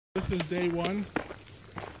This is day one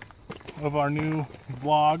of our new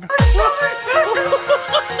vlog.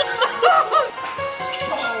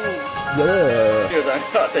 Yeah. Dude, I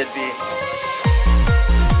thought they'd be.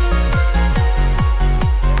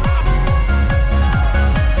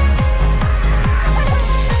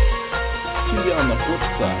 On the flip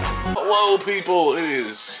side. Hello, people. It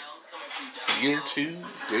is year 2,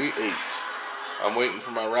 day 8. I'm waiting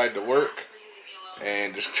for my ride to work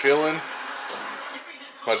and just chilling.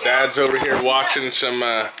 My dad's over here watching some.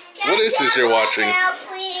 What is this you're watching?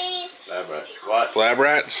 Lab rats. What? Lab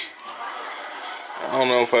Rats? I don't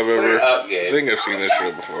know if I've ever. Up, I think I've seen this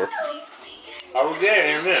show before. I will get it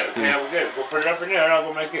in a minute. Okay, I will get it. We'll put it up in there and I'll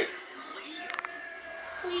go make it.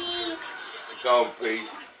 Please. Go,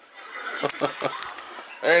 please.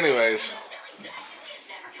 Anyways.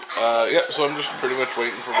 Yeah, so I'm just pretty much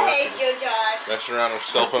waiting for work. I hate you, Josh. Messing around with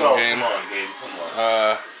cell phone game. Come on, Gabe. Come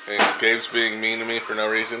on. And Gabe's being mean to me for no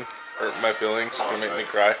reason. Hurt my feelings. Gonna make me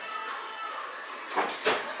cry.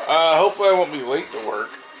 Hopefully I won't be late to work.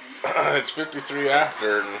 It's 53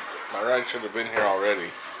 after, and my ride should have been here already.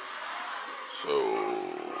 So,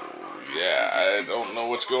 yeah, I don't know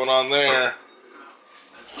what's going on there.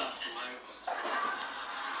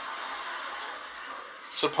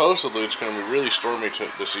 Supposedly it's going to be really stormy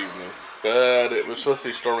this evening, but it was supposed to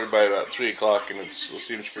be stormy by about 3 o'clock, and it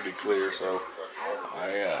seems pretty clear, so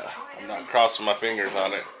I'm not crossing my fingers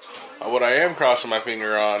on it. What I am crossing my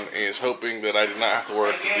finger on is hoping that I do not have to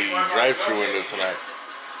work the drive-thru window tonight,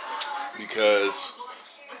 because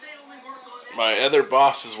my other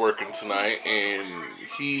boss is working tonight, and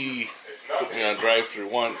he put me on drive-thru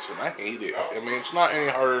once, and I hate it. I mean, it's not any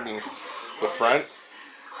harder than the front,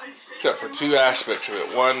 except for 2 aspects of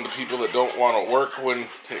it. One, the people that don't want to work when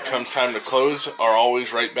it comes time to close are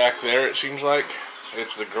always right back there, it seems like.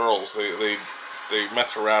 It's the girls. They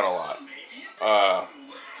mess around a lot.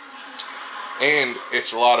 And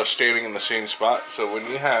it's a lot of standing in the same spot. So when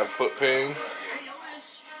you have foot pain,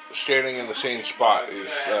 standing in the same spot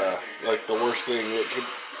is like the worst thing that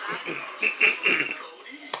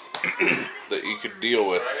that you could deal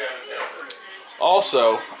with.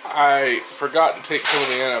 Also, I forgot to take some of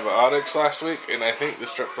the antibiotics last week, and I think the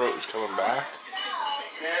strep throat is coming back.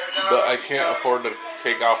 But I can't afford to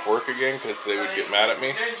take off work again because they would get mad at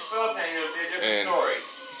me, and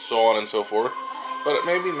so on and so forth. But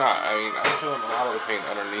maybe not. I mean, I'm feeling a lot of the pain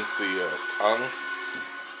underneath the tongue,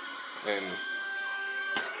 and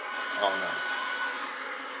I don't know.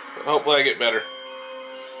 But hopefully I get better.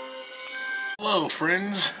 Hello,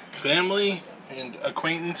 friends, family, and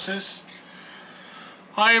acquaintances.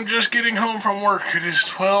 I am just getting home from work. It is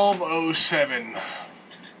 12:07.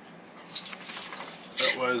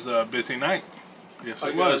 That was a busy night. Yes,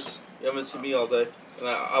 it was. You haven't seen me all day. And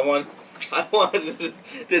I wanted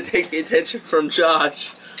to take the attention from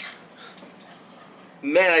Josh.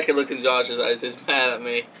 Man, I could look in Josh's eyes. He's mad at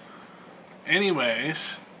me.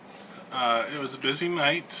 Anyways, it was a busy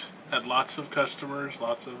night. Had lots of customers,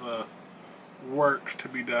 lots of work to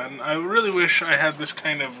be done. I really wish I had this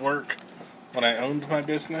kind of work when I owned my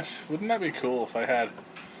business. Wouldn't that be cool if I had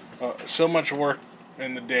so much work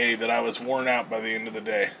in the day that I was worn out by the end of the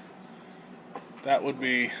day? That would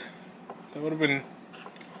have been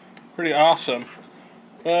pretty awesome.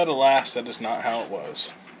 But alas, that is not how it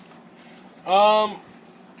was. I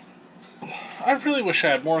really wish I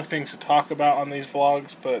had more things to talk about on these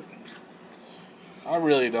vlogs, but I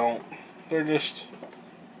really don't. They're just...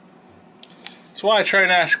 That's why I try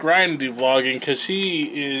and ask Ryan to do vlogging, because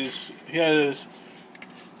he's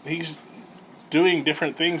doing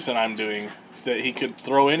different things than I'm doing that he could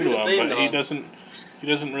throw into them, but he doesn't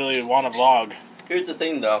really want to vlog. Here's the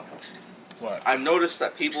thing, though. What? I've noticed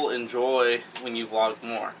that people enjoy when you vlog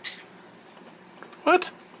more.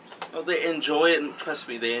 What? Oh, they enjoy it, and trust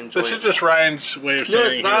me, they enjoy it. This is just Ryan's way of saying no,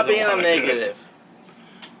 it's not being a negative.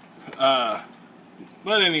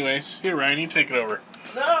 But anyways, here, Ryan, you take it over.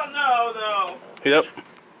 No. Yep.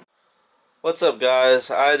 What's up, guys?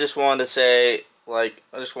 I just wanted to say, I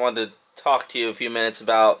just wanted to talk to you a few minutes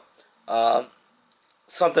about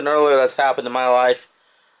something earlier that's happened in my life.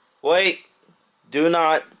 Wait,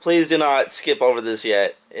 please do not skip over this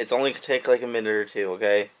yet. It's only gonna take like a minute or two,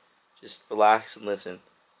 okay? Just relax and listen.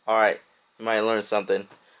 Alright, you might learn something.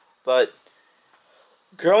 But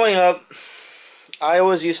growing up, I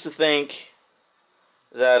always used to think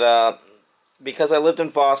that because I lived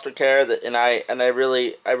in foster care, and I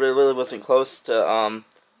really wasn't close to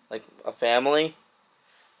like a family.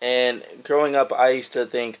 And growing up, I used to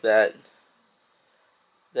think that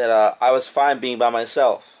I was fine being by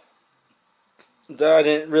myself, that I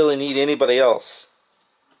didn't really need anybody else.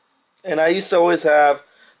 And I used to always have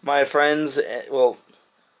my friends, well,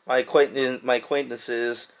 my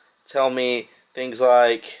acquaintances tell me things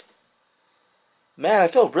like, "Man, I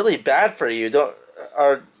feel really bad for you.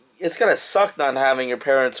 It's gotta suck not having your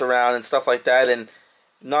parents around and stuff like that, and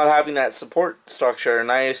not having that support structure."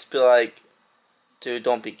 And I used to be like, "Dude,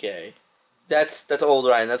 don't be gay." That's old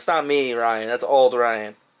Ryan. That's not me, Ryan. That's old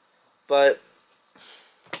Ryan. But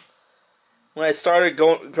when I started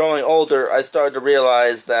growing older, I started to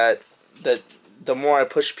realize that the more I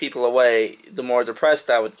pushed people away, the more depressed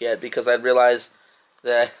I would get, because I'd realize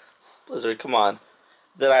that Blizzard, come on,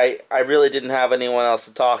 that I really didn't have anyone else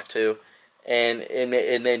to talk to, and it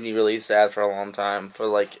made me really sad for a long time. For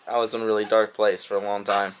like, I was in a really dark place for a long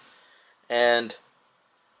time, and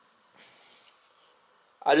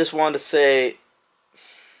I just wanted to say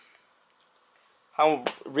how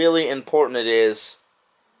really important it is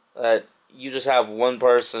that you just have one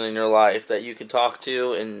person in your life that you can talk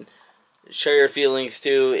to and share your feelings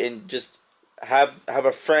to, and just have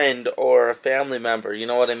a friend or a family member. You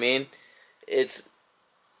know what I mean? It's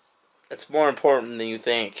more important than you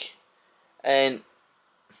think. And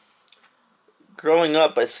growing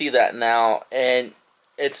up, I see that now, and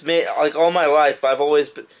it's made, like, all my life,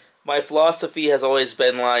 my philosophy has always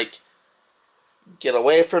been like, get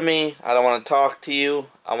away from me. I don't want to talk to you.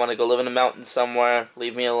 I want to go live in a mountain somewhere.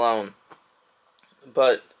 Leave me alone.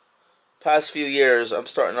 But past few years, I'm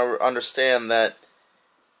starting to understand that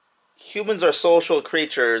humans are social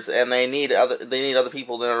creatures, and they need other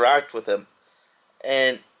people to interact with them.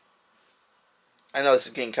 And I know this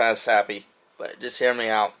is getting kind of sappy, but just hear me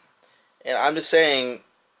out. And I'm just saying,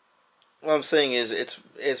 what I'm saying is,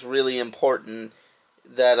 it's really important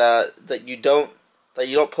that that you don't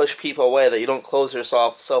push people away, that you don't close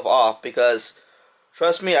yourself off, because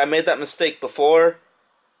trust me, I made that mistake before,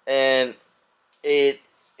 and it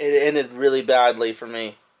ended really badly for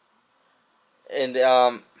me. And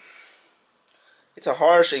it's a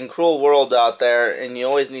harsh and cruel world out there, and you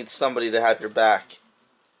always need somebody to have your back.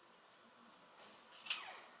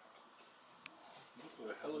 What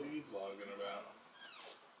the hell are you vlogging about?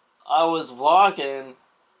 I was vlogging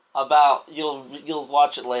about, you'll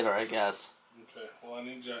watch it later, I guess. Okay, well, I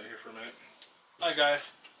need you out here for a minute. Hi,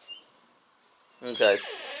 guys. Okay.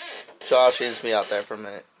 Josh needs me out there for a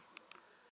minute.